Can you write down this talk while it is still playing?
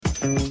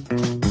The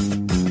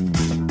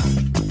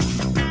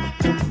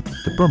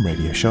Brum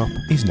Radio shop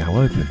is now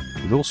open,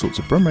 with all sorts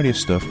of Brum Radio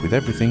stuff with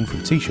everything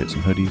from t-shirts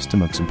and hoodies to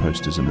mugs and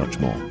posters and much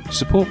more.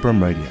 Support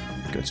Brum Radio.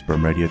 Go to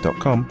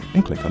brumradio.com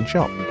and click on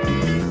shop.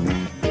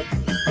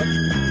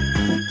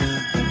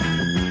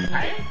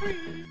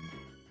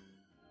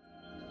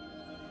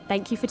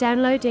 Thank you for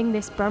downloading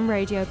this Brum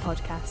Radio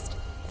podcast.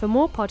 For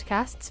more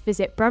podcasts,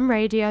 visit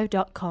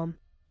brumradio.com.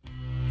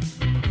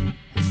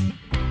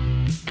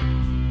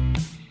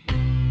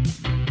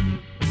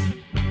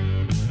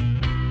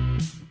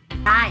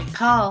 Hi,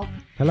 Paul.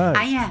 Hello.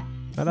 Hiya.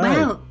 Hello.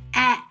 Well,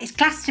 it's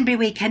Glastonbury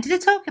weekend. Did I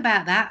talk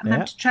about that?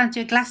 I'm trying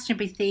to do a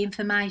Glastonbury theme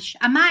for my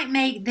I might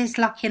make this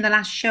Lockie in the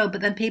last show,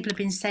 but then people have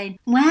been saying,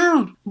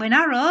 well, we're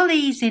not all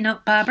easing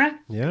up, Barbara.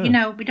 Yeah. You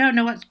know, we don't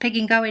know what's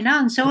pigging going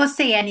on, so we'll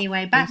see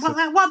anyway. But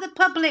what the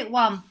public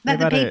want, let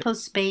the people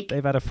speak.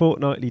 They've had a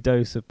fortnightly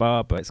dose of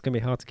Barbara. It's going to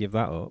be hard to give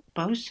that up.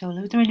 Oh, so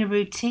they're doing a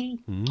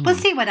routine. We'll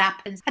see what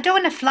happens. I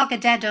don't want to flog a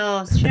dead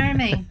horse, you know what I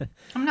mean?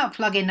 I'm not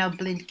flogging no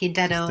blinking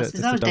dead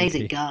horses. Those days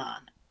are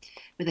gone.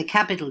 With a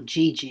capital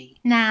GG.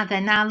 Now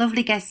then, our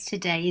lovely guest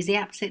today is the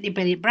absolutely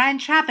brilliant Brian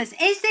Travers.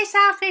 Is this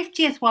our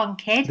 50th one,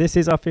 kid? This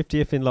is our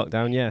 50th in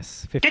lockdown,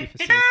 yes. 50th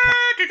for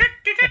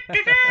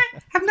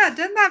I've not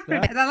done that for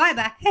a bit. I like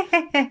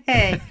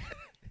that.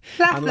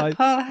 Laugh that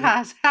Paul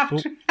has.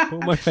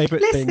 All my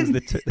favourite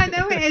things. I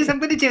know it is. I'm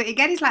going to do it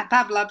again. It's like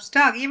Pavlov's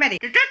dog. Are you ready?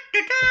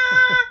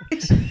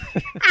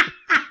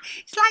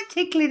 It's like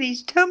tickling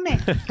his tummy.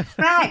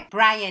 Right,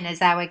 Brian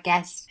is our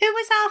guest. Who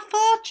was our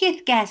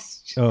 40th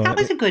guest? That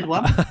was a good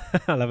one.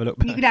 I'll have a look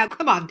back. Now,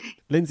 come on.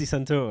 Lindsay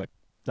Santora.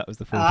 That was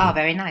the 40th. Oh,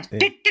 very nice.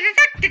 Yeah.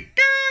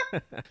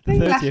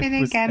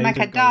 Laughing again like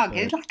a dog.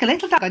 Goldberg. It's like a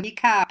little dog on your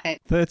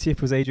carpet.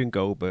 30th was Adrian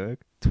Goldberg.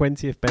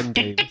 20th, Ben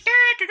Davis.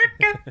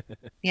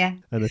 Yeah.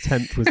 And the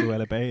 10th was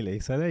Luella Bailey.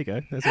 So there you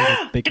go. Those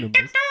are the big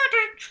numbers.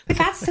 We've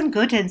had some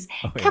good ones.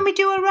 Oh, yeah. Can we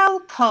do a roll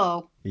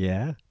call?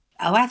 Yeah.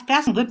 Oh, we've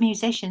had some good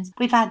musicians.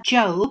 We've had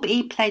Job,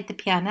 he played the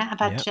piano.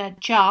 I've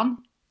had John.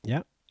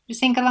 Yeah. You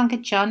sing along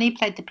with John, he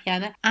played the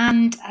piano.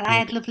 And I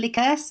had lovely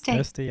Kirsty.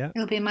 Kirsty, yeah.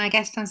 Who'll be my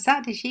guest on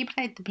Saturday. She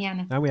played the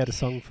piano. And we had a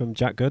song from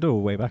Jack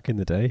Goodall way back in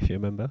the day, if you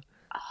remember.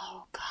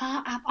 Oh,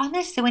 God.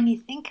 Honestly, when you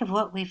think of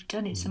what we've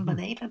done, it's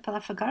unbelievable. I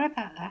forgot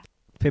about that.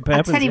 Pippa I'll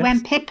Evans, tell you, yes.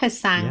 when Pippa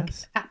sang,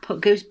 Yes. that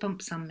put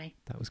goosebumps on me.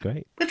 That was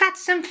great. We've had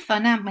some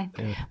fun, haven't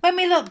we? Yeah. When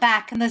we look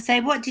back and they say,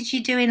 what did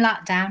you do in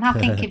lockdown? I'll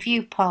think of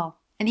you, Paul,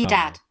 and your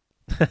dad.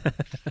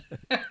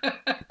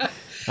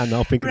 And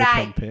I'll think of the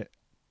trumpet.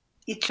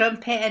 Your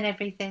trumpet and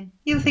everything.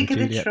 You'll think of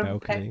the Juliet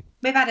trumpet.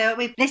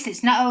 Balcony. Listen,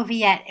 it's not over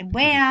yet.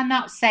 We are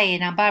not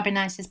saying on Barbara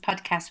Nice's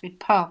podcast with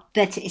Paul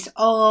that it's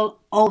all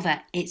over.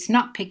 It's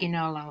not pigging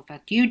all over.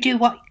 You do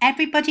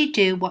everybody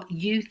do what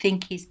you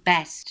think is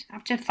best. I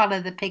have to follow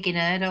the pigging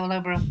herd all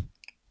over.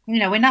 You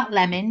know, we're not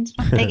lemmings,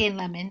 not pigging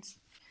lemmings.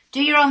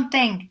 Do your own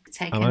thing.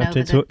 I'm going to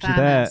interrupt you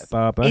there,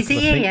 Barbara. Is he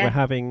I think here? we're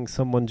having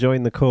someone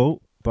join the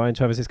call. Brian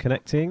Travers is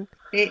connecting.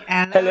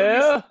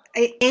 Hello?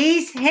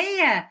 He's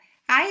here.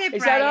 Hiya, Brian.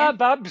 Is that our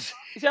Babs?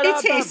 Is that our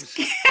is. Babs?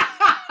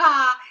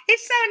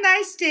 It's so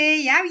nice to hear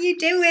you. How are you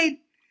doing?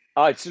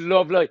 Oh, it's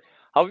lovely.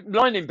 I'm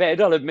lying in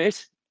bed, I'll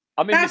admit.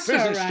 I'm in That's the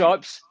prison all right.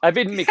 stripes. I've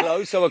hidden my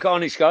clothes so I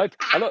can't escape.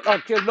 I look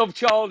like a love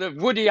child of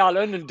Woody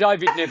Allen and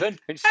David Niven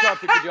in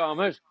stripy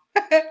pyjamas.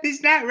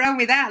 There's nothing wrong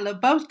with that.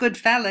 Look, both good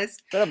fellas.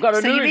 But I've got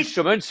a So new you're in-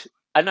 instrument,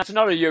 and that's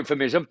not a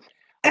euphemism.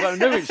 I've got a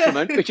new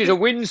instrument, which is a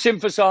wind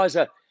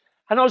synthesizer.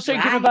 And I was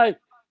thinking Right. about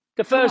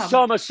the first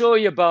time I saw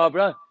you,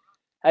 Barbara,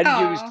 and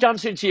you was Aw.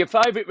 dancing to your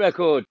favourite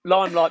record,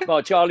 Limelight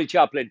by Charlie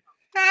Chaplin.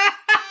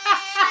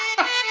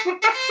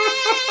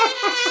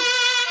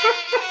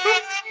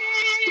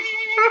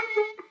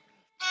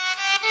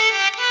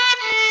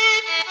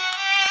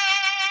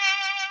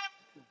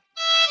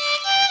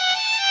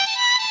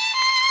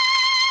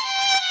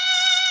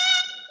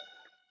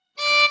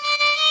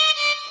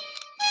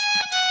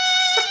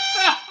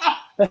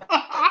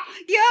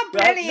 You're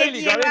brilliant, nearly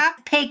you got it. are.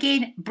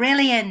 Pigging,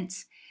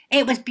 brilliant.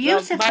 It was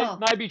beautiful. Well,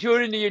 maybe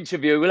during the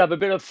interview we'll have a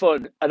bit of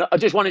fun. And I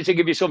just wanted to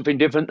give you something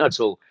different, that's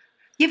all.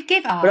 You've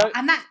given But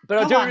and that. But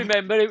I go do on.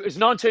 remember it was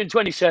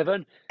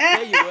 1927.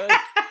 There you were,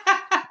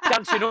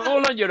 dancing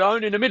all on your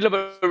own in the middle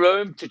of a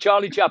room to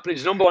Charlie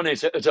Chaplin's number one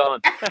hit at the time.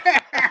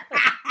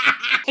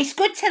 It's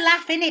good to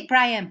laugh, innit,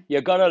 Brian?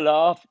 You got to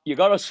laugh, you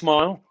got to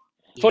smile.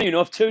 Funny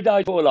enough, 2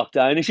 days before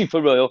lockdown, is he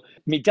for real?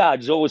 My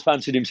dad's always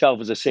fancied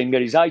himself as a singer.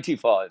 He's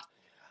 85.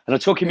 And I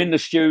took him in the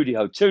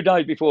studio 2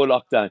 days before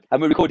lockdown,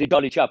 and we recorded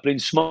Charlie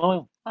Chaplin's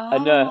Smile. Oh.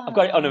 And I've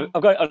got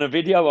it on a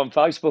video on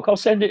Facebook. I'll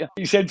send it.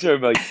 He said to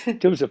me,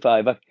 "Do us a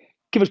favour,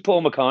 give us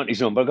Paul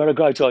McCartney's number. I've got a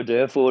great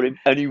idea for him."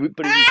 And he was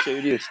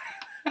serious.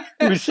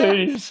 He was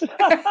serious.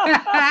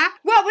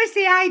 What was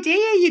the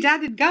idea your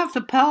dad had got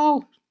for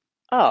Paul?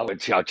 Oh,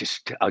 I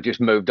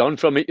just moved on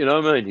from it. You know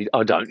what I mean?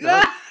 I don't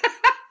know.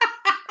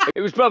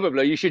 It was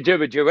probably you should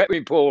do a duet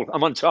with Paul.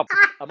 I'm on top.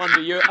 I'm on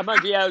the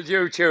old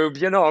YouTube.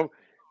 You know,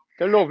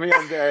 they love me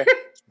on there.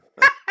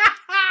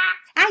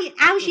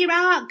 How's your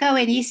art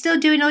going? Are you still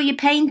doing all your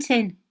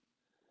painting?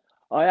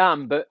 I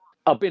am, but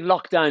I've been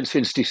locked down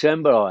since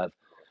December, I have.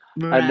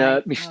 Right.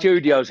 And my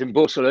studio's in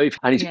Bustle Heath,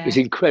 and it's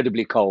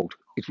incredibly cold.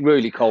 It's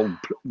really cold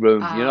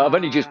room. You know, I've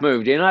only just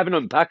moved in. I haven't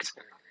unpacked.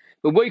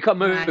 The week I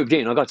moved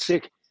in, I got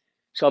sick.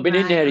 So I've been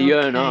in there a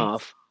year and a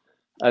half,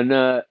 and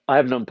I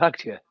haven't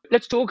unpacked yet.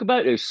 Let's talk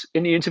about this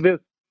in the interview.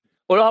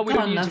 Or are we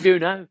doing the interview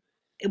now?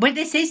 Well,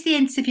 this is the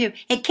interview.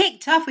 It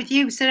kicked off with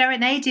you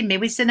serenading me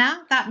with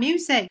that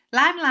music,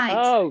 Limelight.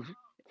 Oh,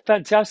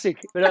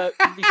 fantastic. But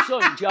my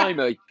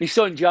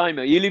son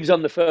Jamie, he lives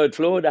on the 3rd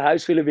floor of the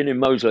house we live in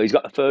Moseley. He's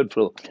got the 3rd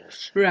floor.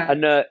 Right.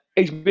 And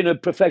he's been a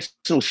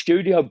professional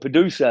studio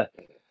producer,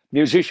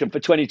 musician for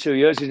 22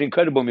 years. He's an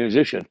incredible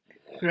musician.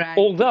 Right.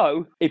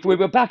 Although, if we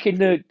were back in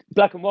the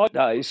black and white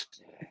days,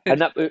 and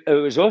that it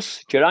was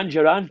us,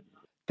 Duran,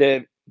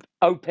 the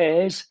Au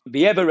Pairs,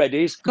 the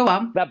Ever-Readies, go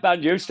on, that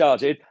band you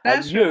started,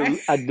 that's and you right.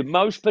 had the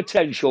most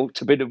potential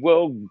to be the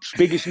world's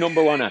biggest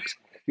 #1 act.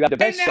 You had the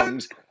best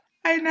songs.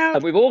 I know.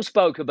 And we've all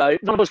spoke about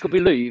it. None of us could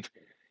believe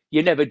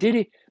you never did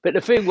it. But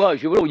the thing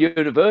was, you were all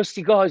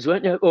university guys,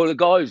 weren't you? All the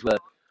guys were.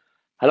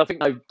 And I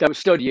think they were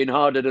studying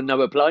harder than they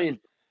were playing.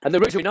 And the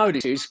reason we know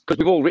this is because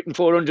we've all written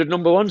 400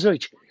 #1s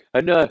each.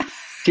 And do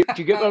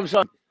you get what I'm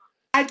saying?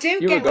 I do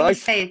get what you're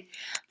saying.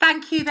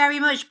 Thank you very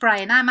much,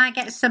 Brian. I might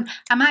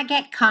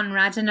get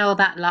Conrad and all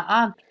that lot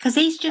on, because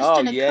he's just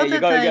done a cover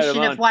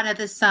version of one of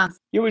the songs.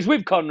 You was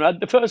with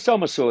Conrad the first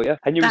time I saw you,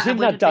 and you was in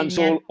that dance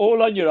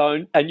all on your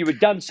own, and you were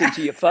dancing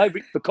to your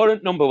favourite, the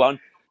current #1,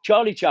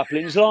 Charlie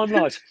Chaplin's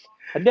Limelight.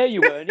 And there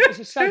you were, and it was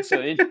a sad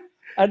scene.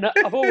 And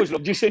I've always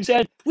loved you since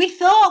then. We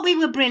thought we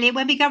were brilliant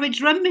when we got a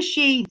drum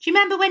machine. Do you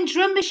remember when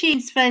drum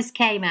machines first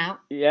came out?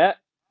 Yeah.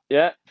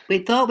 We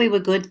thought we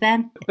were good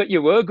then. But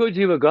you were good,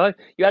 you were great.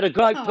 You had a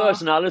great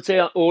personality,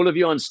 all of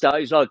you on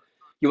stage. Like,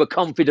 you were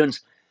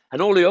confident.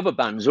 And all the other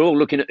bands are all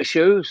looking at the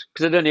shoes,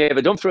 because they'd only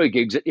ever done 3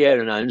 gigs at the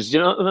Air and Hounds. Do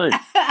you know what I mean?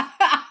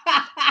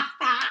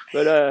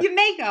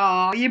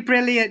 But you're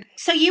brilliant.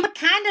 So you were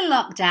kind of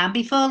locked down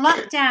before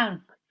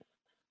lockdown.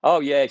 Oh,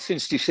 yeah,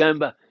 since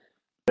December.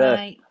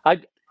 Right. I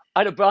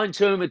had a Brian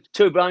Turner,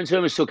 2 Brian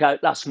Turners took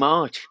out last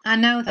March. I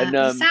know that.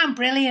 You sound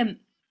brilliant.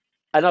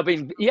 And I've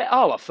been,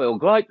 I feel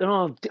great. And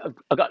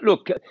I got no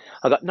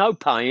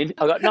pain,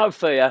 I got no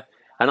fear,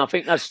 and I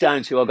think that's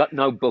down to I got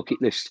no bucket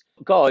list.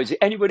 Guys,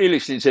 anybody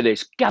listening to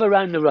this, gather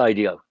around the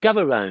radio,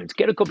 gather round,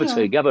 get a cup of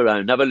tea, gather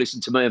round, have a listen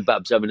to me and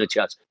Babs having a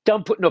chat.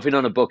 Don't put nothing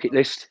on a bucket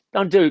list.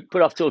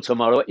 Put off till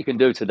tomorrow what you can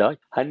do today.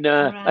 And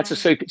that's a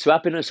secret to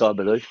happiness, I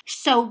believe.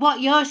 So what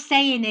you're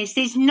saying is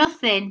there's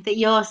nothing that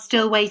you're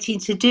still waiting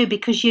to do,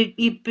 because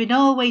you've been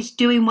always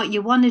doing what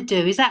you want to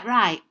do. Is that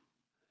right?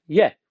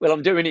 Yeah, well,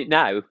 I'm doing it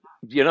now.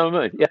 You know what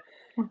I mean?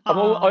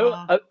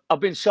 Yeah. I've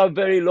been so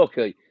very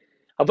lucky.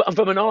 I'm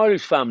from an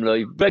Irish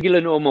family,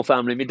 regular, normal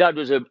family. My dad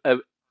was a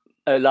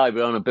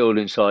labourer on a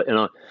building site, and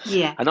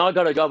I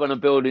got a job on a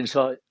building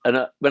site.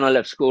 And when I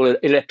left school,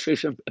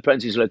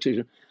 apprentice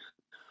electrician,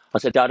 I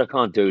said, Dad, I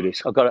can't do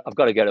this. I've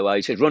got to get away.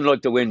 He said, run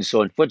like the wind,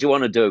 son. What do you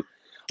want to do?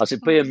 I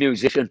said, be a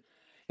musician.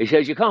 He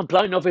says, you can't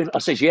play nothing. I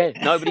says, yeah,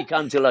 nobody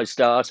can till I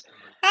start.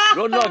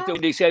 Run like the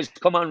wind. He says,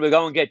 come on, we'll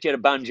go and get you a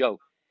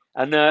banjo.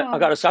 And I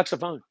got a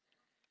saxophone.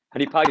 And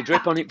he paid a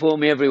drip on it for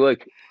me every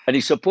week. And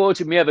he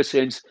supported me ever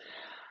since.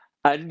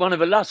 And one of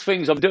the last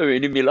things I'm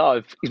doing in my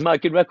life is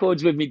making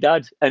records with my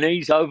dad. And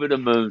he's over the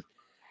moon.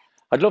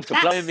 I'd love to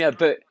play him, yeah,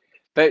 but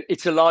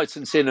it's a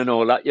licensing and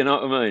all that, you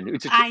know what I mean?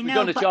 We've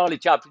done a Charlie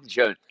Chaplin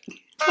tune.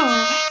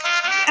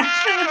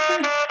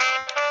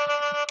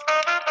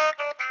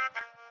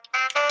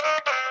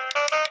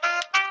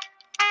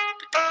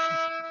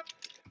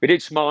 We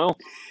did smile.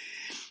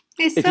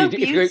 It's so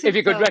beautiful. If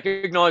you could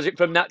recognise it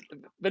from that,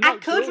 the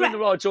notes are all in the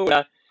right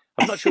order.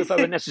 I'm not sure if they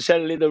were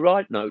necessarily the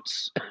right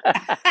notes.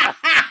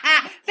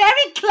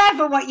 Very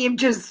clever what you've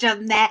just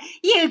done there.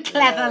 You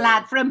clever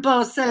lad from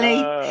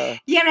Borsley.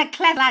 You're a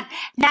clever lad.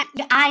 Now,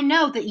 I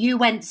know that you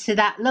went to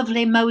that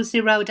lovely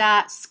Moseley Road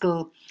Art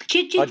School. Do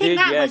you think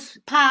that was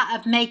part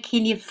of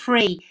making you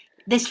free,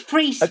 this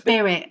free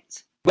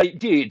spirit? Well, it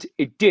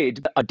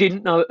did. I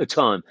didn't know at the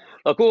time.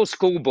 Like all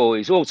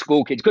schoolboys, all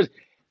school kids, because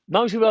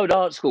Moseley Road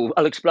Art School,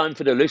 I'll explain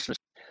for the listeners,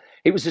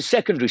 it was a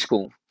secondary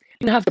school.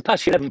 You didn't have to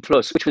pass your 11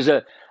 plus, which was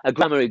a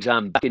grammar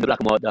exam back in the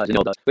black and white days and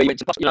all that, where you went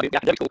to pass, the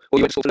academic school, or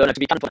you went to school to learn how to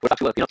be mechanical or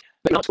factory work,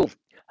 but not school.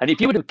 And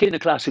if you were the kid in the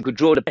class who could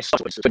draw the best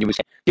when you were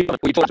you got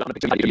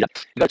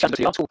a chance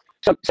to the art school.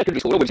 So secondary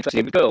school, always interested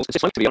in with girls,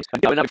 it's just to be honest,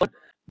 and having fun.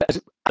 But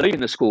as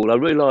leaving the school, I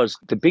realised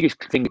the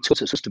biggest thing it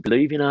taught us was to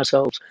believe in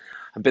ourselves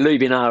and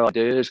believe in our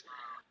ideas.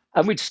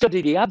 And we'd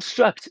study the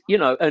abstract,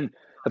 and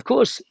of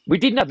course, we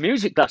didn't have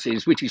music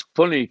classes, which is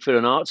funny for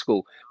an art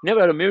school. We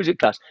never had a music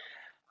class.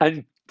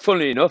 And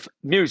funnily enough,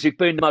 music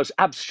being the most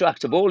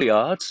abstract of all the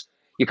arts,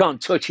 you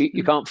can't touch it,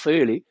 you can't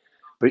feel it,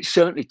 but it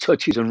certainly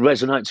touches and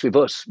resonates with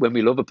us when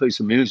we love a piece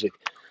of music.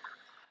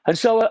 And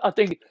so I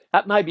think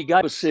that maybe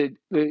gave us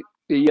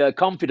the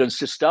confidence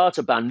to start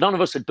a band. None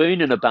of us had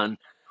been in a band,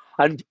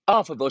 and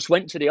half of us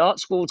went to the art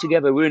school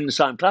together. We were in the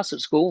same class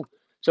at school,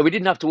 so we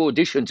didn't have to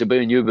audition to be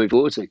in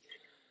UB40.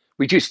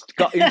 We just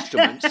got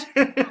instruments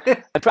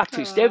and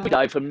practiced every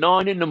day from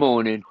 9 in the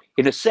morning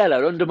in a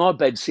cellar under my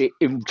bedsit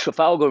in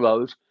Trafalgar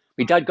Road.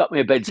 My dad got me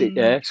a bedsit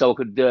there so I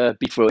could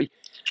be free.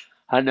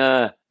 And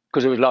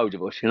because there was loads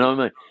of us, you know what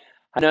I mean?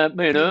 And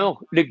me and Earl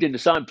lived in the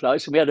same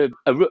place, and we had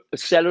a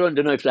cellar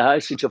underneath the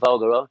house in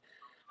Trafalgar Road.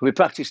 And we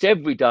practiced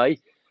every day,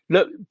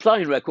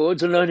 playing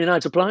records and learning how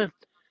to play them.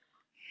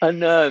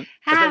 And How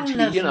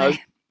eventually, you know,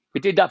 lovely.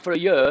 we did that for a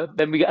year.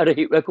 Then we had a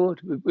hit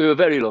record. We were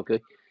very lucky.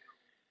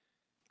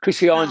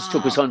 Chrissy Hines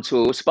took us Oh, on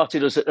tour,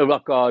 spotted us at the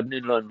Rock Garden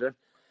in London,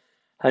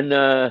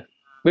 and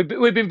we've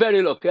been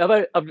very lucky.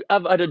 I've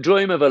had a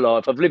dream of a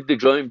life. I've lived a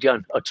dream,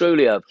 Jan. I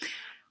truly have.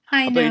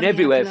 I I've know been you have,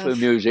 everywhere through love.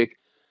 music.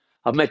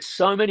 I've met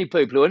so many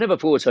people who I never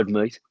thought I'd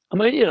meet. I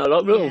mean, you know,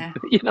 like real, Yeah.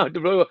 you know, the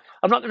real.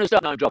 I'm not going to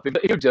start name dropping,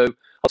 but if you do,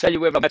 I'll tell you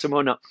whether I met them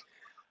or not.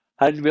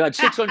 And we had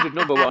 600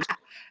 number ones,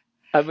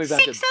 and we've had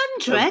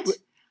 600?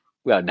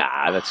 well,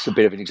 nah, that's a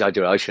bit of an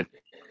exaggeration.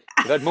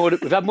 We've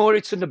had more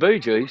hits than the Bee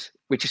Gees,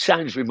 which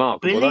sounds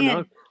remarkable. I know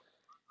Brilliant.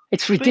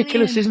 it's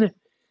ridiculous, Brilliant. isn't it?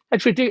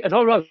 It's ridiculous, and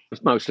I wrote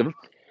most of them.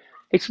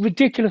 It's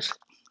ridiculous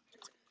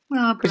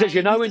Oh, because, as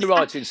you Brian, know, in the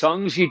writing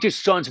songs, you're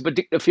just trying to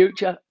predict the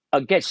future. I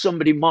guess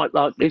somebody might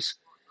like this.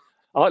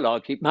 I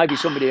like it. Maybe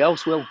somebody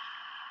else will. Do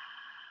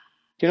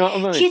you know what I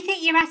do mean? you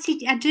think your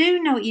attitude, I do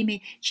know what you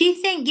mean. Do you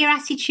think your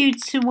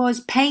attitude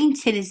towards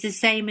painting is the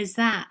same as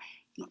that,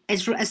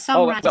 as a Oh,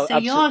 songwriter? well, So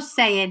you're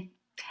saying,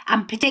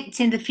 I'm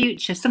predicting the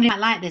future. Somebody might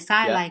like this.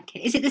 I yeah, like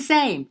it. Is it the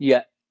same?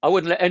 yeah. I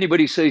wouldn't let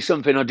anybody see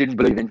something I didn't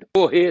believe in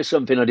or hear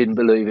something I didn't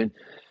believe in.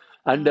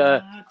 And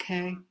Oh,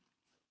 okay.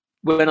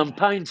 when I'm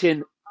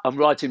painting, I'm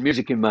writing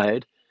music in my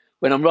head.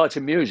 When I'm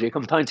writing music,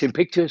 I'm painting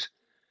pictures.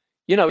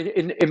 You know,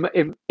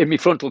 in my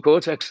frontal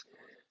cortex.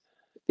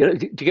 You know,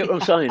 do you get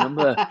what I'm saying?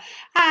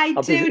 I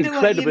I've been do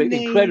know what you mean.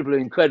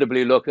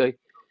 incredibly lucky.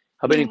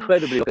 I've been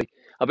incredibly lucky.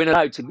 I've been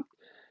allowed to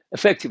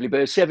effectively be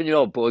a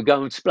 7-year-old boy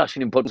going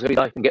splashing in puddles every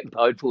day and getting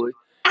paid for it.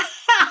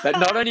 But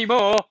not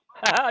anymore.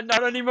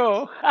 Not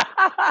anymore.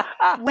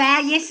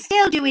 Well, you're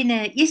still doing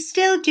it. You're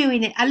still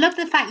doing it. I love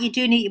the fact you're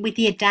doing it with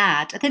your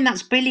dad. I think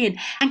that's brilliant.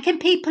 And can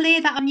people hear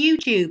that on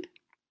YouTube?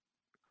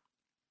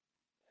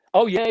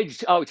 Oh yeah,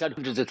 it's had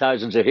hundreds of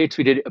thousands of hits.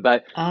 We did it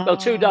about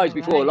 2 days Oh,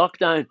 before right.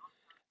 lockdown,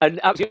 and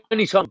that was the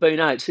only time I've been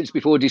out since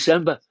before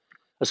December.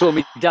 I saw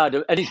my dad,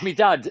 and it's my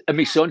dad and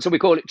my son, so we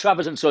call it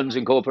Travers and Sons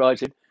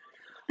Incorporated,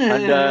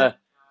 and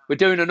we're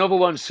doing another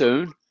one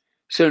soon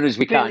as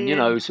we can, you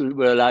know, Brilliant. so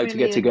we're allowed to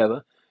get Brilliant.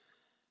 together.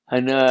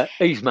 And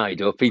he's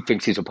made up. He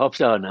thinks he's a pop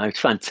star now. It's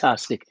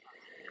fantastic.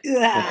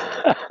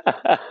 Yeah.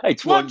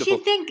 It's What do you wonderful.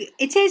 think?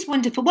 It is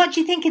wonderful. What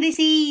do you think of this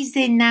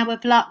easing now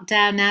of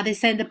lockdown? Now they're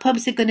saying the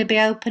pubs are going to be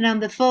open on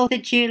the 4th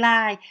of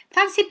July.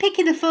 Fancy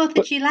picking the 4th of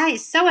But July.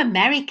 It's so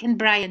American,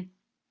 Brian.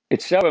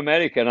 it's so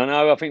American. I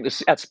know. I think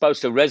that's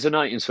supposed to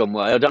resonate in some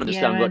way. I don't Yeah,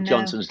 understand I what know.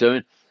 Johnson's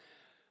doing.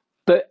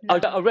 But I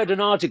No. read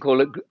an article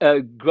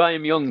that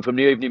Graham Young from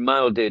the Evening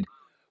Mail did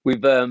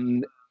with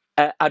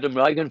Adam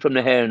Reagan from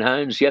the Hare and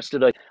Hounds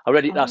yesterday. I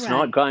read it All last night.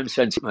 right. Graham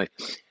sent it me.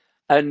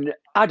 And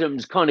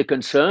Adam's kind of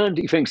concerned.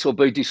 He thinks there'll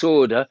be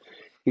disorder.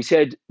 He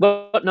said,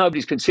 what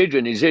nobody's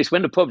considering is this.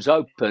 When the pubs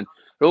open,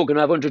 they're all going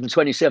to have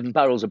 127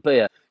 barrels of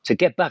beer to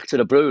get back to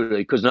the brewery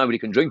because nobody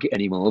can drink it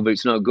anymore, but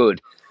it's no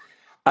good.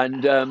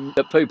 And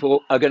that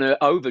people are going to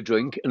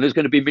overdrink and there's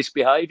going to be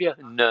misbehaviour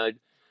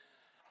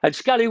and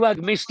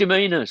scallywag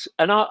misdemeanours.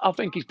 And I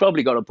think he's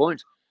probably got a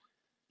point.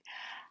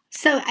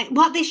 So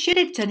what they should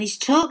have done is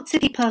talk to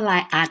people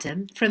like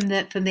Adam from the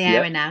Air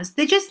Yeah. and House.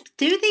 They just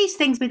do these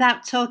things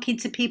without talking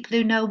to people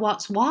who know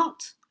what's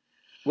what.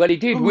 Well, he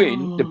did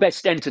win the Oh,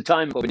 best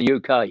entertainment club in the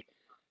UK.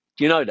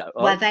 Do you know that,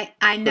 well, right?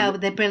 I know The,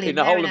 they're in brilliant.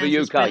 the The Air whole and of House the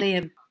is UK.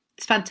 brilliant. It's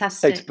It's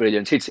fantastic.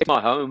 brilliant. It's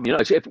my home. You know,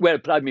 it's where I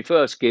played my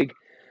first gig.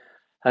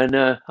 And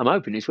I'm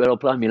hoping it's where I'll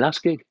play my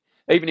last gig,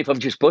 even if I'm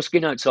just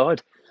busking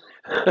outside,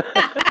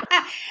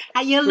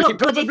 And you'll which it look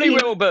good if probably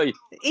will be.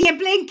 you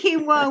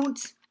blinking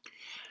won't.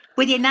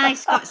 With your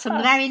got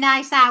some very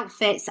nice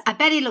outfits. I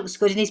bet he looks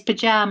good in his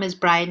pajamas,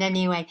 Brian,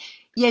 anyway.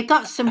 You've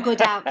got some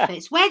good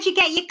outfits. Where'd you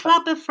get your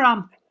clobber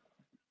from?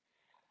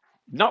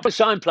 Not the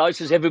same place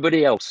as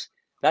everybody else.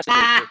 That's the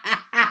secret.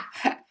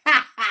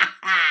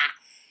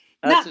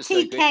 That's Not the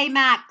secret. TK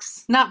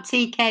Maxx. Not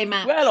TK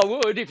Maxx. Well, I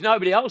would if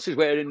nobody else is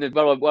wearing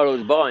what I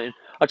was buying.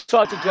 I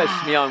try to dress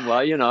my own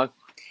way, you know.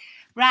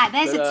 Right,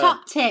 there's But a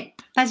top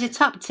tip. There's a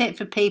top tip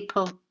for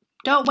people.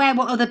 Don't wear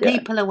what other yeah,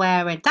 people are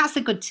wearing. That's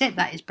a good tip,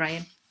 that is,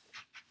 Brian.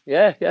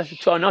 yeah.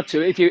 Try not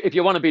to. If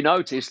you want to be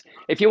noticed,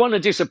 if you want to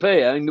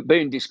disappear and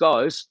be in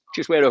disguise,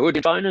 just wear a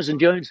hoodie, trainers, and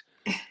jeans,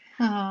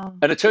 Oh,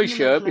 and a you're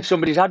t-shirt lovely. with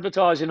somebody's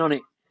advertising on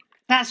it.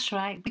 That's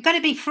right. We've got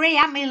to be free,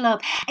 haven't we,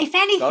 love? If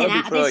Gotta anything, be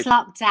out of this free.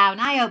 lockdown,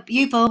 I hope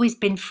you've always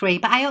been free,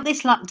 but I hope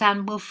this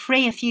lockdown will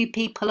free a few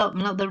people up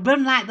and let them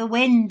run like the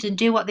wind and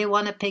do what they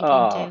want to pick and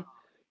Ah, do.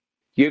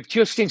 you've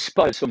just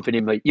inspired something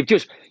in me. You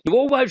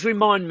always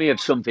remind me of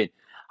something.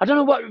 I don't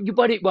know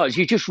what it was.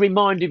 You just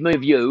reminded me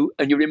of you,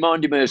 and you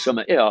reminded me of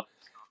something. Yeah.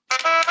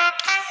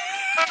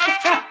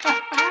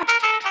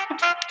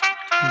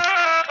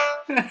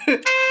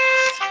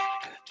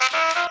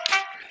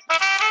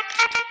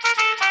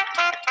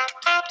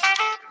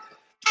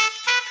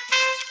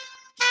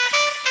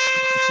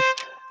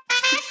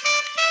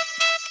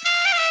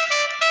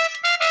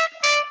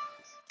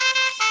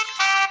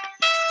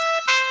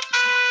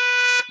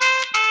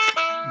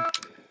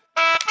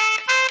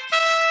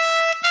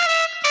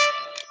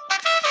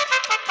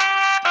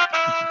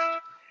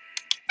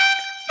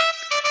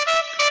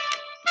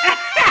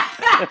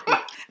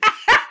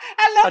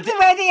 love the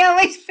way they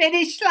always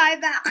finish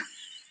like that.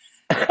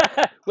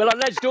 Well, I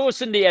let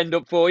Dawson the end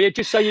up for you,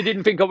 just so you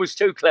didn't think I was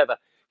too clever.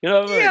 You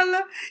know what I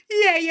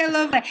mean? You're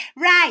lovely.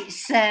 Right,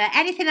 sir.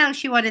 Anything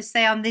else you want to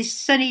say on this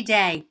sunny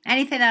day?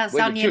 Anything else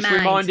Well, on you your just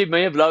mind? reminded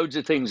me of loads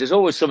of things. There's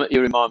always something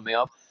you remind me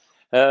of.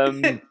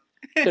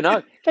 You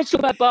know, let's talk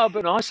about Barbara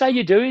and I. How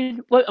you doing?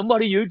 What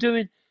are you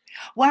doing?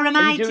 What am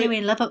Are I you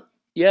doing, love?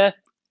 Yeah.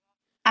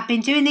 I've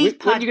been doing these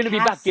When are you going to be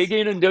back podcasts.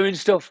 gigging and doing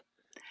stuff?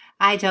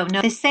 I don't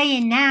know. They're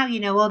saying now,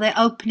 all the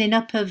opening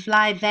up of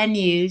live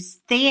venues,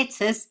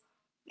 theatres,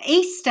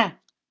 Easter.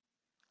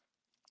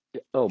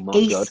 Oh my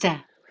God!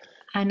 Easter.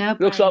 I know.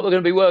 Looks like Brian. we're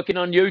going to be working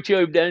on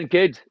YouTube then,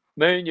 kid.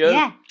 Me and you.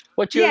 Yeah.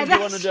 What tunes do you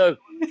want to do?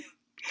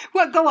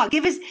 Well, go on.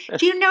 Give us.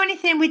 Do you know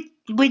anything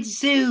with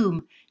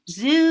Zoom?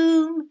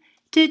 Zoom.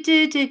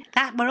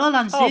 That we're all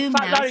on Zoom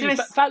now.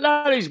 Fat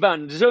Larry's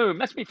band, Zoom.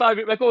 That's my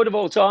favourite record of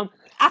all time.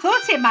 I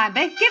thought it might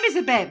be. Give us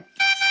a bit.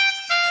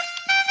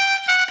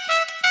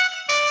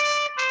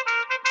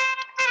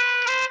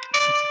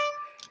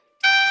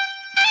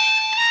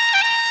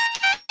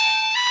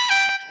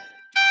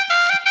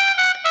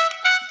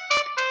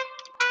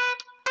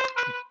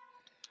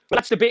 Well,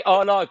 that's the bit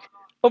I like.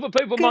 Other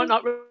people might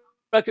not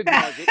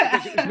recognise it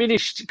because it was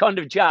finished kind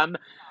of jam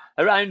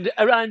around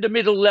the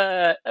middle,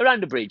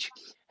 around the bridge.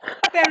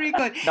 Very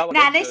good. No,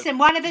 Now listen,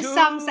 one of the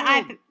songs that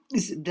I've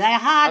the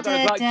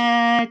harder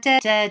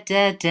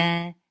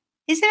da.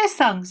 Is there a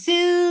song?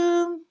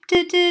 Zoom. Do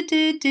you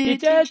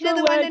know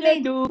the one I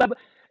mean?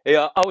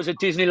 Yeah, I was at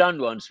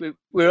Disneyland once. We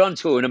were on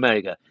tour in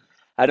America,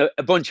 and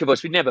a bunch of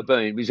us, we'd never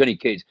been, we was only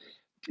kids,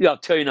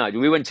 teenagers.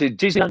 We went to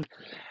Disneyland,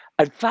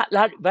 and Fat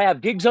Lad, they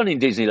have gigs on in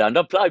Disneyland.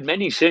 I've played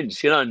many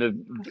since, in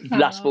the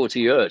last 40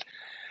 years.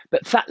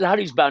 But Fat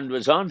Larry's band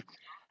was on,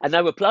 and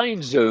they were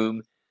playing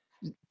Zoom.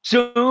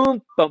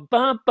 Zoom, bum,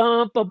 bum,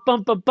 bum, bum,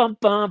 bum, bum, bum,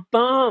 bum,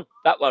 bum.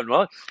 That one,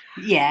 right?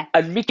 Yeah.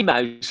 And Mickey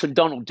Mouse and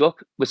Donald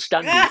Duck were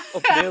standing up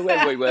near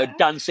where we were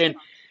dancing.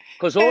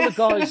 Because all the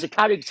guys, the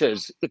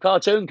characters, the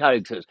cartoon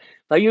characters,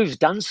 they use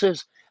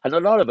dancers. And a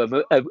lot of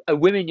them are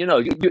women,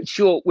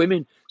 short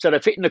women. So they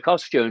fit in the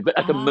costumes, but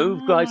they can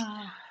move great.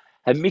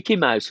 And Mickey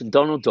Mouse and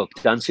Donald Duck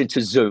dancing to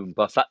Zoom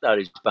by Fat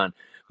Larry's band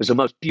was the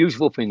most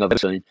beautiful thing I've ever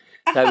seen.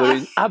 They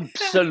were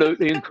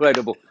absolutely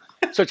incredible.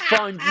 Such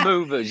fine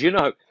movers,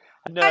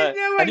 And, I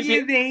know what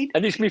you mean.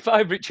 And it's my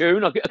favourite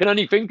tune. I can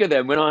only think of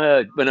them when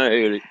I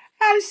hear it.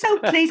 I'm so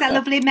pleased. That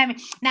lovely memory.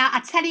 Now,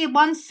 I tell you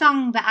one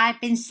song that I've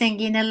been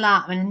singing a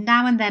lot, and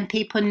now and then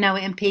people know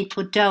it and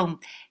people don't.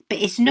 But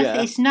it's nothing.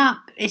 Yeah.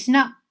 It's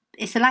not.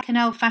 It's like an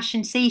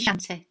old-fashioned sea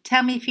shanty.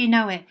 Tell me if you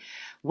know it.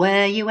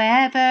 Were you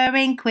ever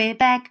in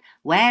Quebec,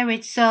 where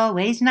it's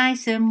always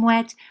nice and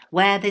wet,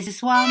 where there's a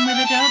swan with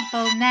a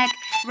double neck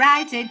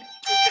riding?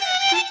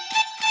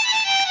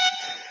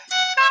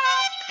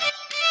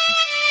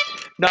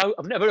 No,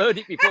 I've never heard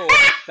it before,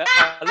 but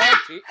I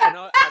liked it, and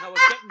I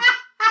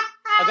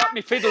got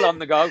my fiddle on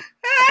the go. I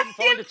couldn't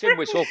find a tin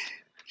whistle.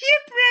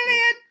 You're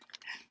brilliant.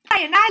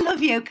 Brian, I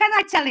love you. Can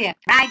I tell you?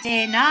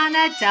 Riding on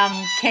a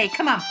donkey.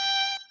 Come on.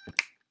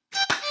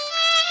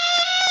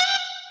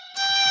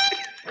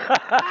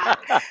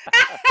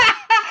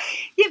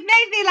 You've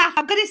made me laugh.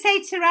 I'm going to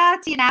say ta-ra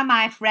to you now,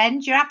 my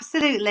friend. You're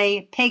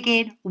absolutely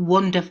pigging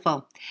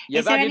wonderful.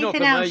 You've had enough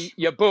of me.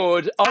 You're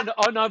bored.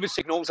 I know the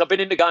signals. I've been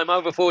in the game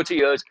over 40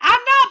 years. I'm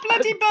not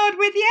bloody bored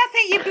with you. I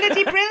think you're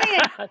bloody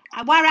brilliant.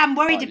 What I'm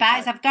worried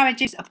about is I've got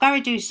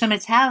to do something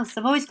else.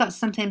 I've always got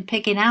something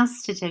pigging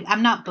else to do.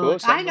 I'm not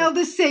bored. I know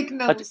the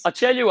signals. I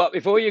tell you what,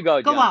 before you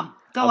go, Go on.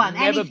 I've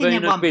never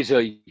been as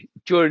busy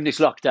during this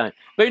lockdown.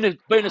 Being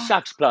a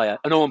sax player,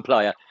 an horn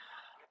player,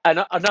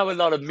 and I know a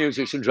lot of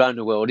musicians around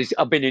the world.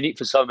 I've been in it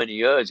for so many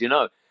years,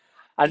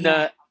 And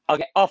I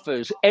get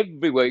offers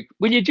every week.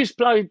 Will you just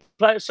play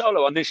a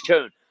solo on this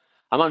tune?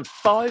 I'm on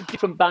 5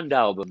 different band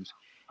albums.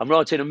 I'm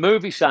writing a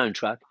movie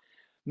soundtrack.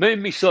 Me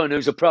and my son,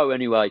 who's a pro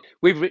anyway,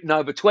 we've written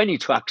over 20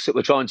 tracks that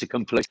we're trying to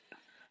complete.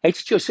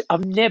 It's just,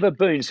 I've never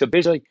been so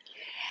busy.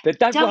 But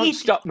that won't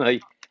stop me.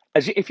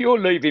 As if you're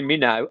leaving me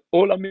now,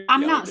 I'm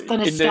not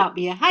going to stop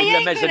you. I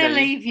ain't going to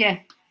leave you.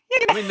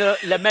 I'm in the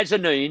Le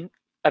Mezzanine.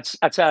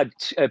 That's our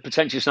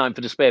pretentious name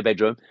for the spare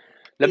bedroom.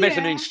 The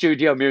Mezzanine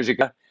Studio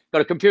Musica.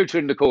 Got a computer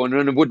in the corner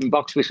and a wooden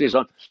box with this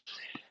on.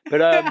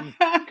 But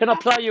can I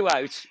play you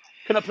out?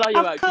 Can I play you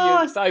out to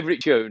your favourite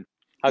tune?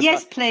 Okay.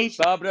 Yes, please.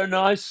 Barbara,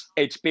 nice.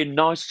 It's been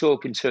nice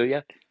talking to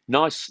you.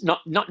 Nice,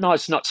 not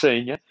nice not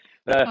seeing you.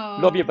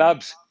 Love you,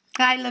 Babs.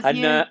 I love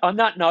you. And on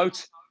that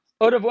note,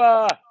 au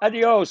revoir,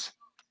 adios.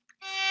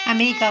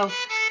 Amigo.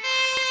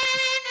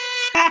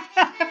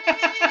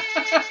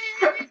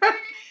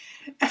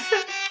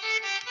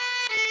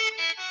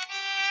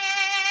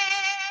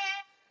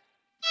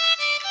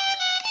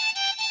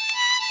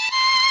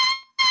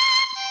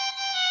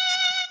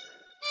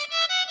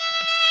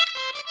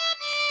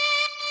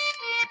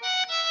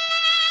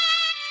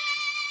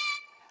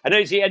 And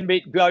there's the end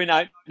bit going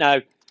out now.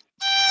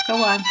 Go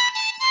on.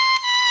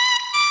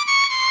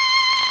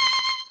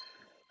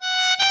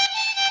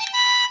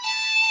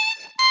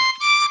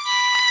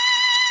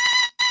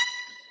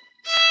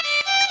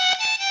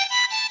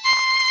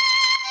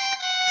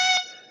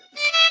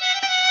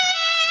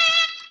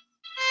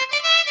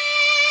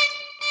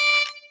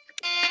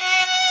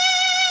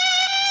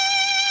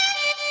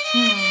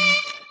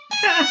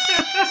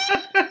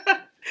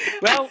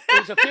 Well,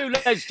 there's a few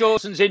Les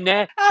Dawsons in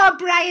there. Oh,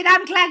 Brian,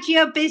 I'm glad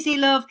you're busy,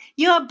 love.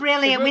 You're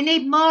brilliant. We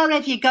need more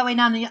of you going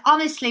on.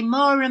 Honestly,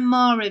 more and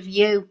more of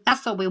you.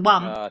 That's what we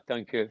want.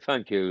 Thank you,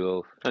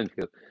 love. Thank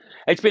you.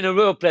 It's been a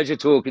real pleasure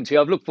talking to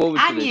you. I've looked forward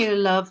to And this. you,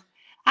 love.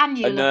 And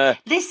you, love.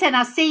 Listen,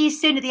 I'll see you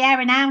soon at the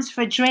Air and Hounds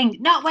for a drink.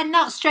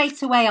 Not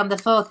straight away on the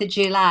 4th of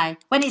July.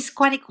 When it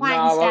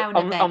quietens down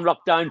a bit. I'm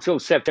locked down until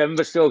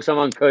September still, because I'm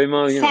on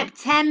chemo.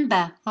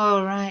 September?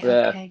 All right,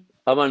 okay.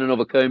 I'm on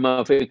another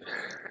chemo thing.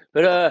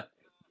 But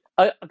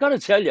I got to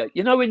tell you,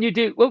 when you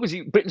do, what was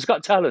it, Britain's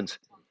Got Talent?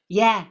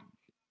 Yeah.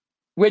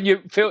 When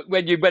you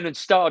went and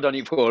starred on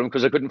it for them,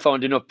 because I couldn't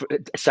find enough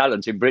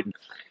talent in Britain.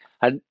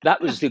 And that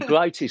was the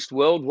greatest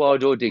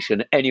worldwide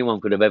audition anyone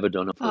could have ever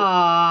done.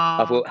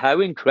 I thought, how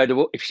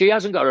incredible. If she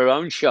hasn't got her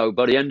own show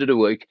by the end of the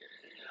week,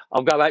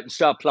 I'll go out and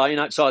start playing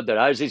outside their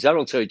houses.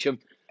 That'll teach them.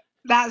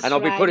 That's and I'll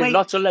be putting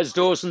lots of Les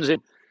Dawsons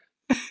in.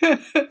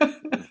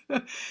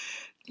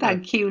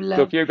 Thank you, love.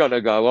 So if you've got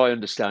to go, I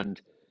understand.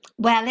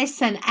 Well,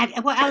 listen,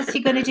 what else are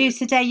you going to do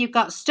today? You've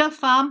got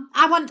stuff on.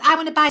 I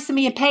want to buy some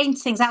of your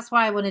paintings. That's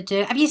what I want to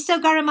do. Have you still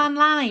got them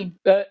online?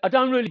 I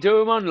don't really do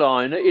them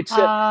online. It's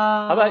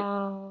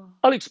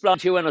I'll explain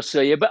to you when I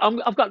see you. But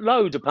I've got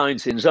loads of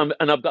paintings, and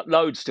I've got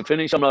loads to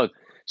finish. I'm like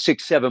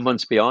 6-7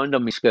 months behind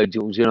on my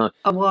schedules. I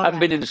haven't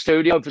been in the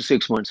studio for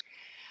 6 months,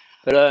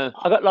 but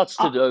I've got lots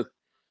to do.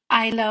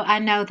 I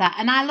know that,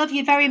 and I love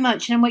you very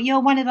much. And you're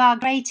one of our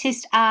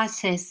greatest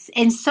artists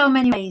in so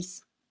many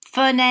ways.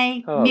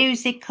 Funny,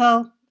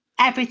 musical,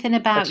 everything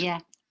about you.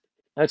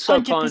 That's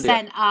so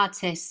 100%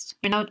 artist.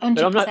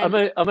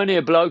 100%. I'm only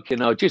a bloke,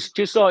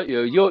 just like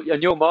you.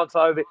 You're my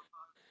favourite.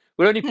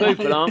 We're only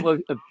people, aren't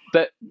we?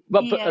 But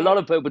a lot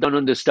of people don't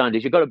understand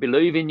it. You've got to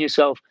believe in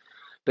yourself,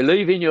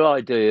 believe in your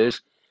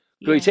ideas,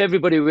 greet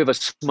everybody with a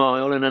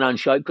smile and an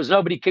handshake, because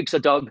nobody kicks a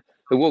dog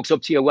who walks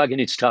up to you wagging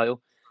its tail.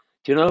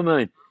 Do you know what I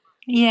mean?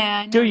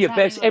 Yeah. Do your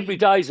best. Every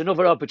day is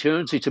another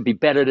opportunity to be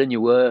better than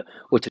you were,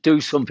 or to do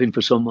something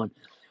for someone,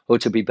 or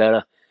to be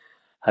better.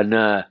 And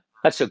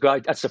that's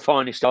the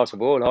finest art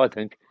of all, I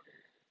think,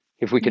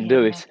 if we can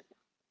do it.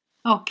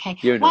 Okay.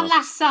 One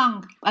last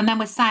song, and then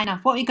we'll sign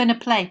off. What are you going to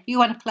play? You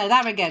want to play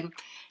that again?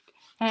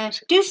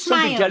 Do Smiles.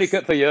 Something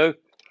delicate for you.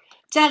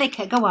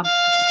 Delicate, go on.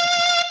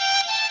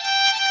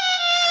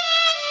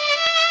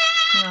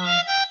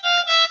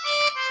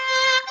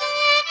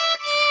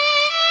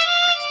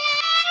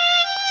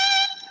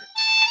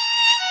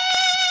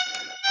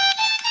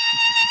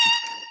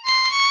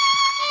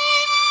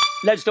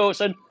 Les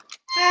Dawson.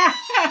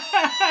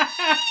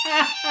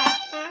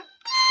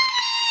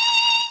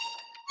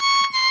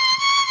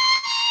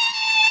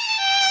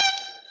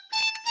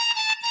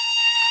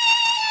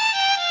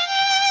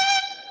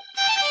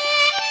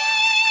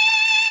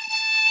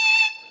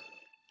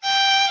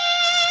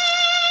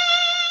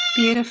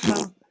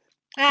 Beautiful.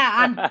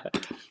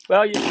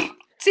 Well,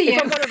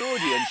 if I've got an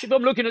audience, if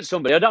I'm looking at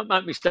somebody, I don't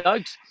make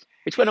mistakes.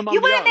 It's when I'm on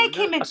my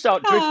own, I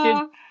start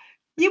drifting.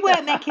 You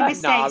weren't making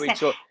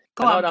mistakes.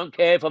 I don't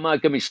care if I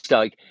make a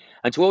mistake.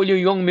 And to all you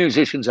young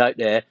musicians out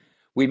there,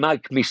 we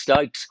make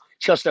mistakes.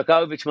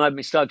 Shostakovich made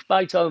mistakes.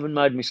 Beethoven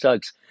made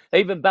mistakes.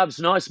 Even Babs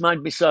Nice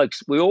made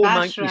mistakes. We all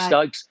make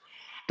mistakes.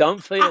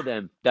 Don't fear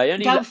them. They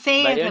only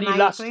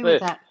last for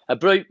a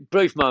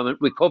brief moment.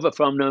 Recover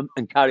from them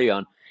and carry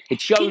on. It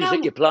shows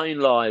that you're playing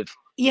live.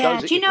 Yeah.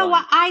 Do you know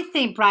what I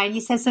think, Brian?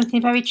 You said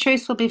something very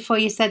truthful before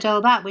you said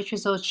all that, which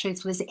was all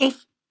truthful.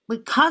 Is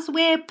because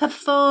we're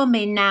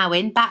performing now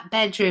in back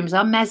bedrooms,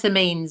 on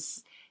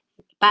mezzanines,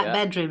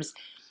 bedrooms,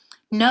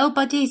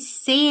 nobody's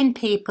seeing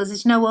people.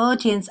 There's no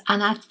audience,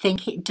 and I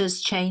think it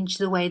does change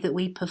the way that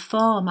we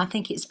perform. I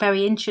think it's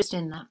very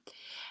interesting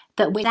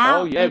that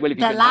without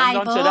the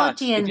live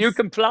audience, if you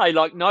can play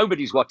like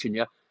nobody's watching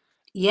you,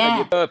 and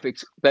you're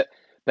perfect.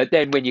 But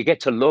then when you get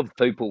to love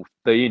people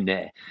being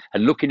there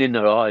and looking in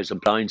their eyes and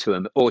playing to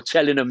them, or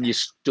telling them your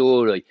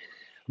story,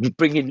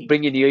 bringing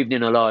the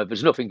evening alive,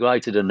 there's nothing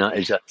greater than that,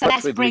 is there? So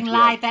let's bring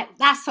live.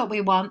 That's what we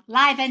want.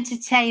 Live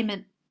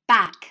entertainment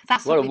back.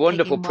 That's what a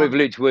wonderful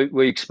privilege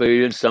we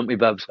experienced, don't we,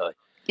 Babs?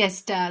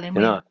 Yes,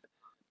 darling.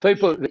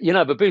 People,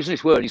 the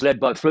business world is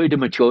led by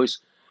freedom of choice.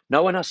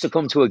 No one has to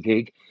come to a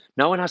gig.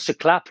 No one has to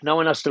clap. No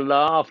one has to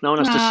laugh. No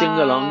one has to sing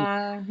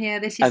along. Yeah,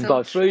 this is and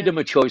by freedom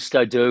of choice,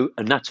 they do,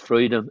 and that's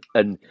freedom,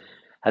 and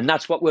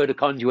that's what we're the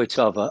conduits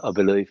of, I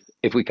believe,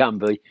 if we can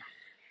be.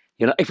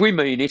 If we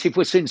mean it, if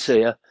we're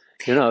sincere.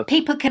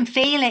 People can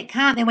feel it,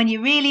 can't they? When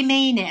you really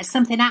mean it,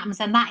 something happens,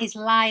 and that is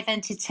live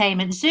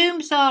entertainment.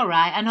 Zoom's all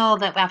right, and all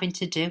that we're having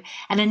to do.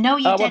 And I know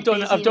you're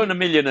I've done a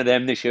million of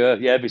them this year.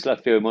 Yeah, this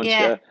last few months.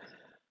 Yeah.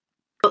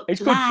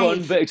 It's good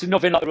fun, but it's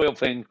nothing like the real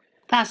thing.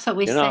 That's what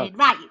we're saying.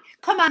 Right,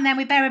 come on then.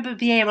 We better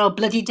be here all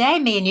bloody day,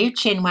 me and you,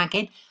 chin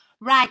wagging.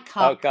 Right,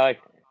 Cock. Okay.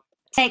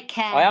 Take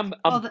care. I'm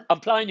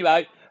playing you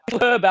out.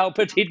 Herb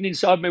Alpert, hidden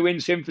inside my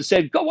windsurfer,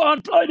 said, "Go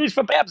on, play this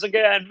for Babs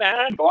again,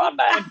 man. Go on,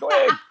 man,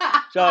 quick."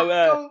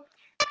 So.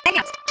 Hang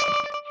on.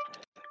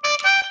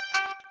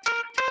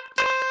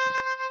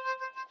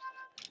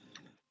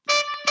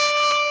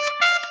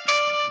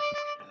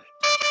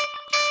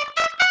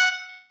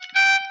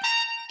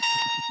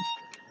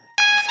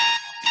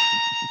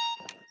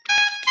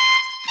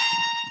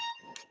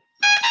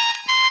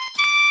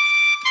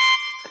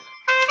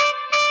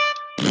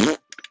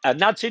 And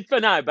that's it for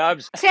now,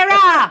 Babs.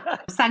 Ta-ra!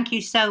 Thank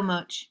you so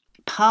much.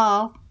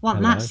 Paul,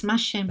 wasn't that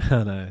smashing?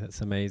 I know,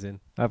 that's amazing.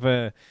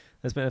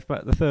 There's been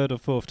about the third or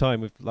fourth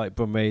time with like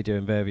Brum Radio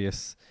and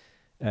various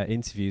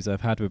interviews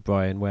I've had with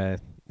Brian where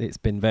it's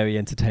been very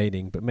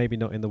entertaining, but maybe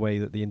not in the way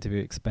that the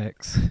interview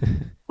expects.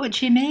 What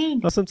do you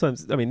mean? Well,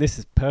 sometimes, I mean, this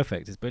is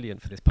perfect. It's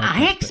brilliant for this podcast.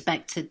 I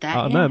expected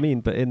that. No, I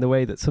mean, but in the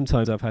way that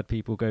sometimes I've had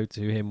people go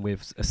to him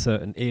with a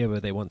certain era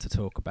they want to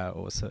talk about,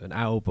 or a certain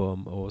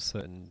album, or a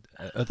certain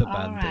other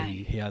band that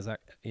he has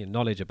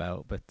knowledge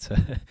about. But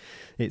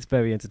it's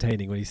very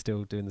entertaining when he's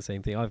still doing the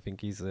same thing. I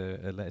think he's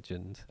a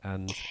legend,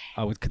 and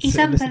I would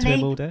consider listening to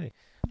him all day.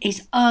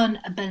 He's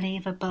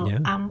unbelievable.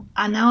 Yeah.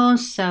 And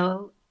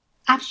also,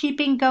 have you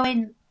been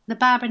going, the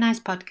Barbara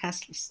Nice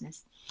podcast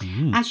listeners,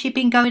 has you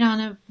been going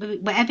on,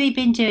 whatever you've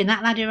been doing,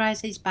 that lad who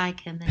rides his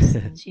bike and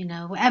listens,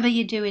 whatever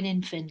you're doing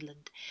in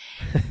Finland,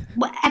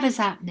 whatever's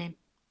happening,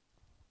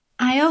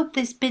 I hope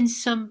there's been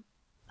some,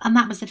 and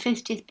that was the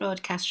 50th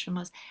broadcast from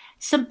us,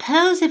 some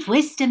pearls of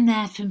wisdom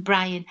there from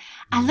Brian.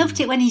 I loved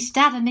it when he's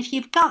dad, and if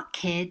you've got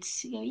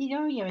kids,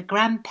 you're a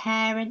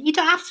grandparent, they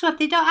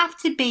don't have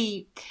to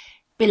be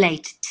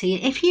related to you.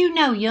 If you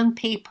know young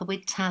people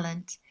with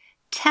talent,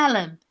 tell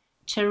them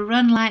to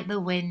run like the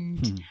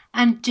wind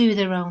and do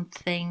their own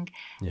thing,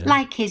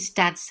 like his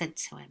dad said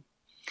to him.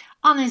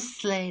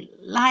 Honestly,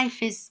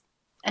 life is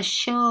a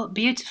short,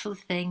 beautiful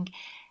thing,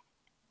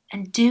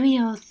 and do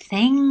your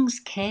things,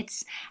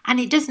 kids. And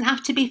it doesn't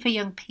have to be for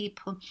young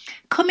people.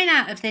 Coming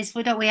out of this,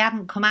 we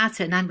haven't come out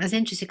of it, and I'm as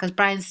interested because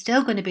Brian's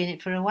still going to be in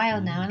it for a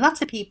while now, and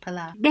lots of people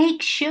are.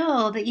 Make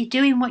sure that you're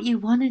doing what you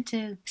want to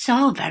do. It's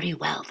all very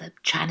well that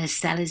trying to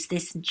sell us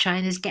this and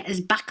trying to get us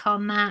back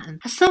on that.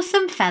 And I saw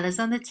some fellas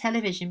on the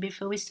television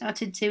before we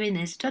started doing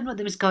this. I don't know what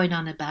they was going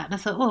on about, and I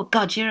thought, oh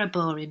God, you're a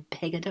boring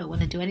pig. I don't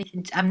want to do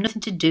anything. I have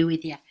nothing to do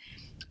with you.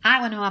 I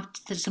want to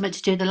have something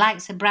to do with the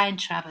likes of Brian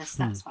Travers.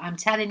 That's what I'm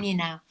telling you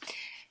now.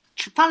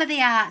 Follow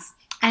the arts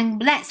and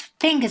let's,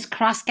 fingers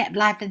crossed, get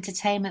live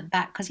entertainment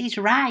back, because he's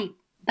right.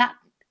 That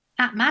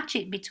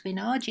magic between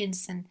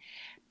audience and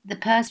the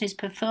person who's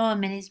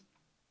performing is,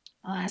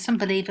 that's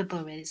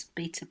unbelievable, really. It's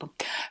unbeatable.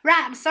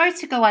 Right, I'm sorry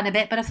to go on a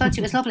bit, but I thought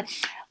it was lovely.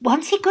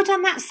 Wasn't he good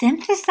on that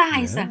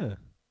synthesizer?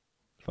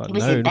 Yeah. He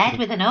was in bed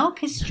with an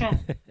orchestra.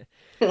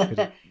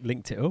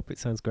 Linked it up. It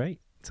sounds great.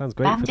 It sounds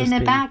great. Band in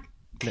a bag.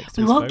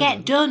 We won't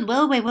get done,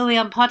 will we? Will we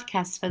on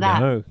podcasts for that?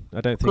 No, I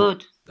don't think.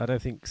 Good. I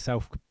don't think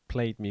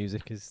self-played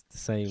music is the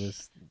same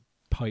as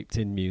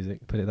piped-in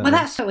music. Put it that way.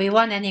 Well, that's what we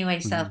want anyway.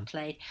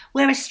 Self-played.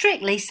 We're a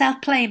strictly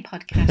self-playing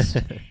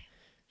podcast.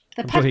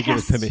 I'm sure he'd give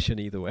us permission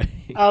either way.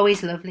 Oh,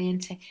 he's lovely,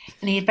 isn't he?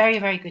 And he's a very,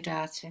 very good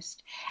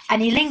artist.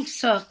 And he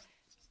links up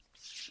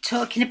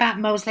talking about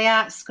Moseley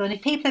Art School. And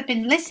if people have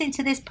been listening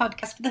to this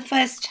podcast for the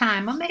first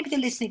time, or maybe they're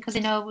listening because they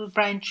know who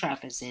Brian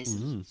Travers is.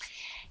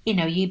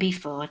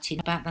 UB40,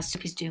 about that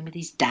stuff he's doing with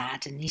his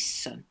dad and his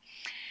son.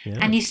 Yeah.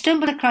 And you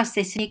stumble across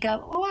this and you go,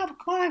 I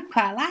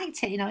quite liked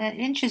it.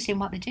 Interesting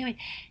what they're doing.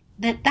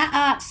 That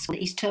art school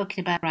that he's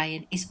talking about,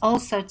 Brian, is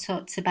also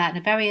talked about in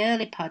a very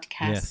early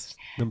podcast. Yes,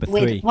 number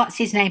 3. With, what's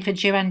his name for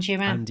Duran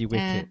Duran? Andy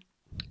Wickett.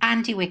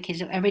 Andy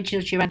Wickett,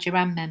 original Duran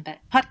Duran member.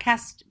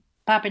 Podcast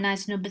Barbara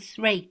Nice number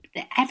 3.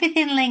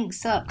 Everything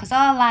links up because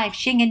our life,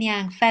 Xing and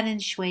Yang, Fen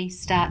and Shui,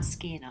 start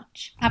skiing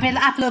notch.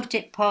 I've loved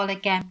it, Paul,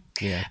 again.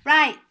 Yeah.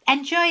 Right,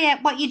 enjoy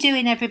it. What you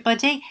doing,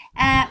 everybody?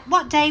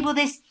 What day will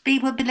this be?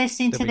 We'll be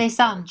listening to this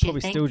on. Do you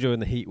probably think? Still during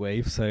the heat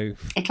wave, so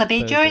it'll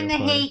be during the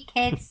heat,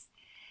 kids.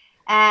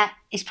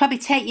 It's probably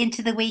take you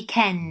into the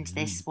weekend.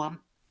 This one.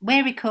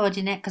 We're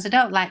recording it because I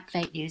don't like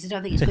fake news. I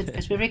don't think it's good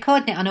because we're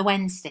recording it on a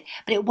Wednesday,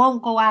 but it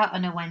won't go out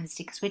on a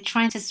Wednesday because we're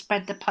trying to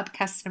spread the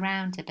podcasts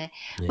around a bit.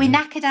 Yeah. We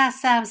knackered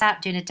ourselves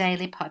out doing a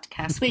daily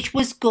podcast, which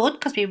was good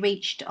because we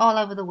reached all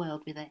over the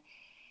world with it.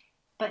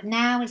 But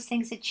now as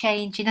things are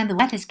changing and the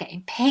weather's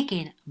getting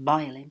pigging,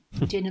 boiling,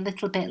 we're doing a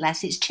little bit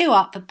less. It's too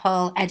hot for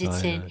Paul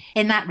editing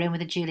in that room with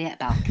a Juliet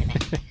balcony.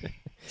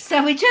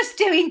 So we're just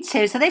doing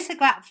 2. So this will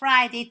go out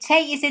Friday.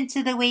 Take us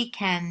into the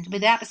weekend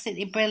with the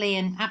absolutely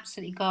brilliant,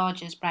 absolutely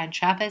gorgeous Brian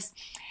Travers,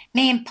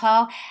 me and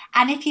Paul.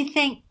 And if you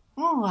think,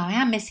 oh, I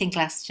am missing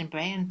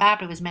Glastonbury, and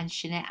Barbara was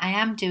mentioning it, I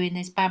am doing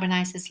this Barbara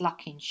Nice's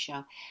lock-in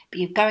show. But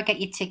you've got to get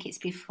your tickets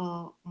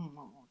before, I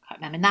can't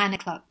remember, 9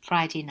 o'clock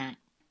Friday night.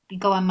 You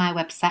go on my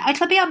website.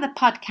 It'll be on the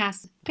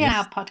podcast. Be on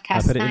our podcast.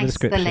 I'll put it in the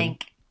description. The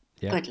link.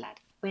 Yeah. Good lad.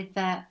 With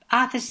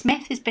Arthur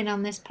Smith has been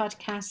on this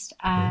podcast.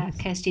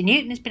 Kirsty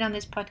Newton has been on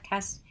this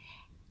podcast.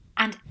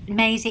 And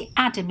Maisie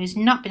Adam, who's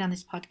not been on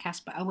this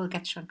podcast, but I will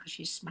get her on because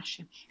she's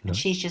smashing. And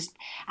she's just,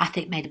 I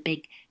think, made a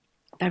big,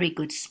 very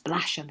good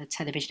splash on the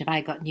television. Have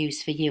I got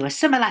news for you? Or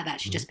something like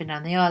that. She's just been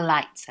on. They all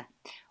liked her.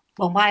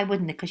 Well, why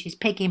wouldn't they? Because she's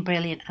pigging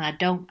brilliant and I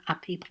don't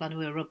have people on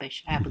who are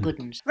rubbish. I have the good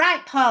ones. Right,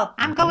 Paul,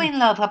 I'm going,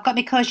 love. I've got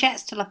my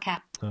courgettes to look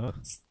at. Oh, go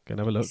and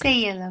have a look.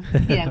 See you, love.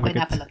 Yeah, I'm going to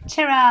have a look.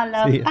 Ta-ra,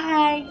 love.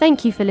 Bye.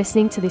 Thank you for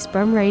listening to this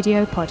Brum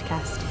Radio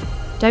podcast.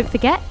 Don't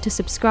forget to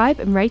subscribe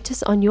and rate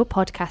us on your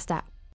podcast app.